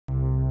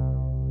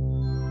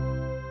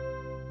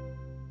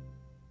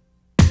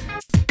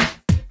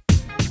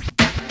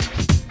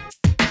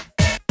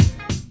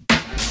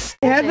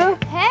Hey, Heather.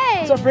 Hey.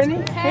 What's up, Brittany?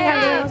 Hey,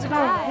 Heather. how's it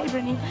going? Hey,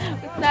 Brittany.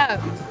 What's up?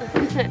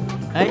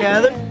 Hey,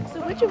 Heather. So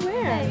what'd you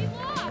wear?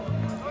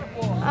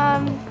 I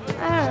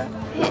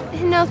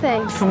don't know. No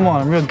thanks. Come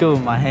on, I'm real good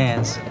with my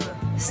hands.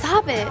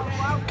 Stop it.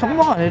 Come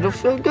on, it'll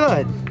feel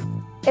good.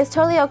 It's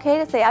totally okay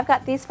to say, I've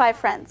got these 5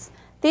 friends.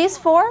 These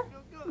 4,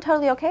 I'm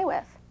totally okay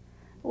with.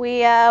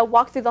 We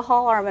walk through the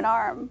hall arm in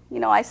arm. You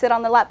know, I sit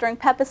on the lap during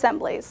pep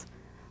assemblies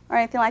or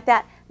anything like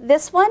that.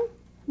 This one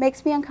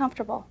makes me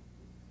uncomfortable.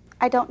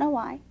 I don't know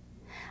why.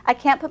 I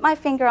can't put my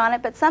finger on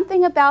it, but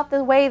something about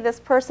the way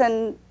this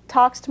person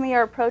talks to me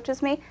or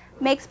approaches me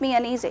makes me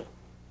uneasy.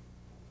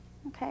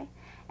 Okay?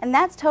 And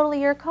that's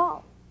totally your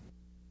call.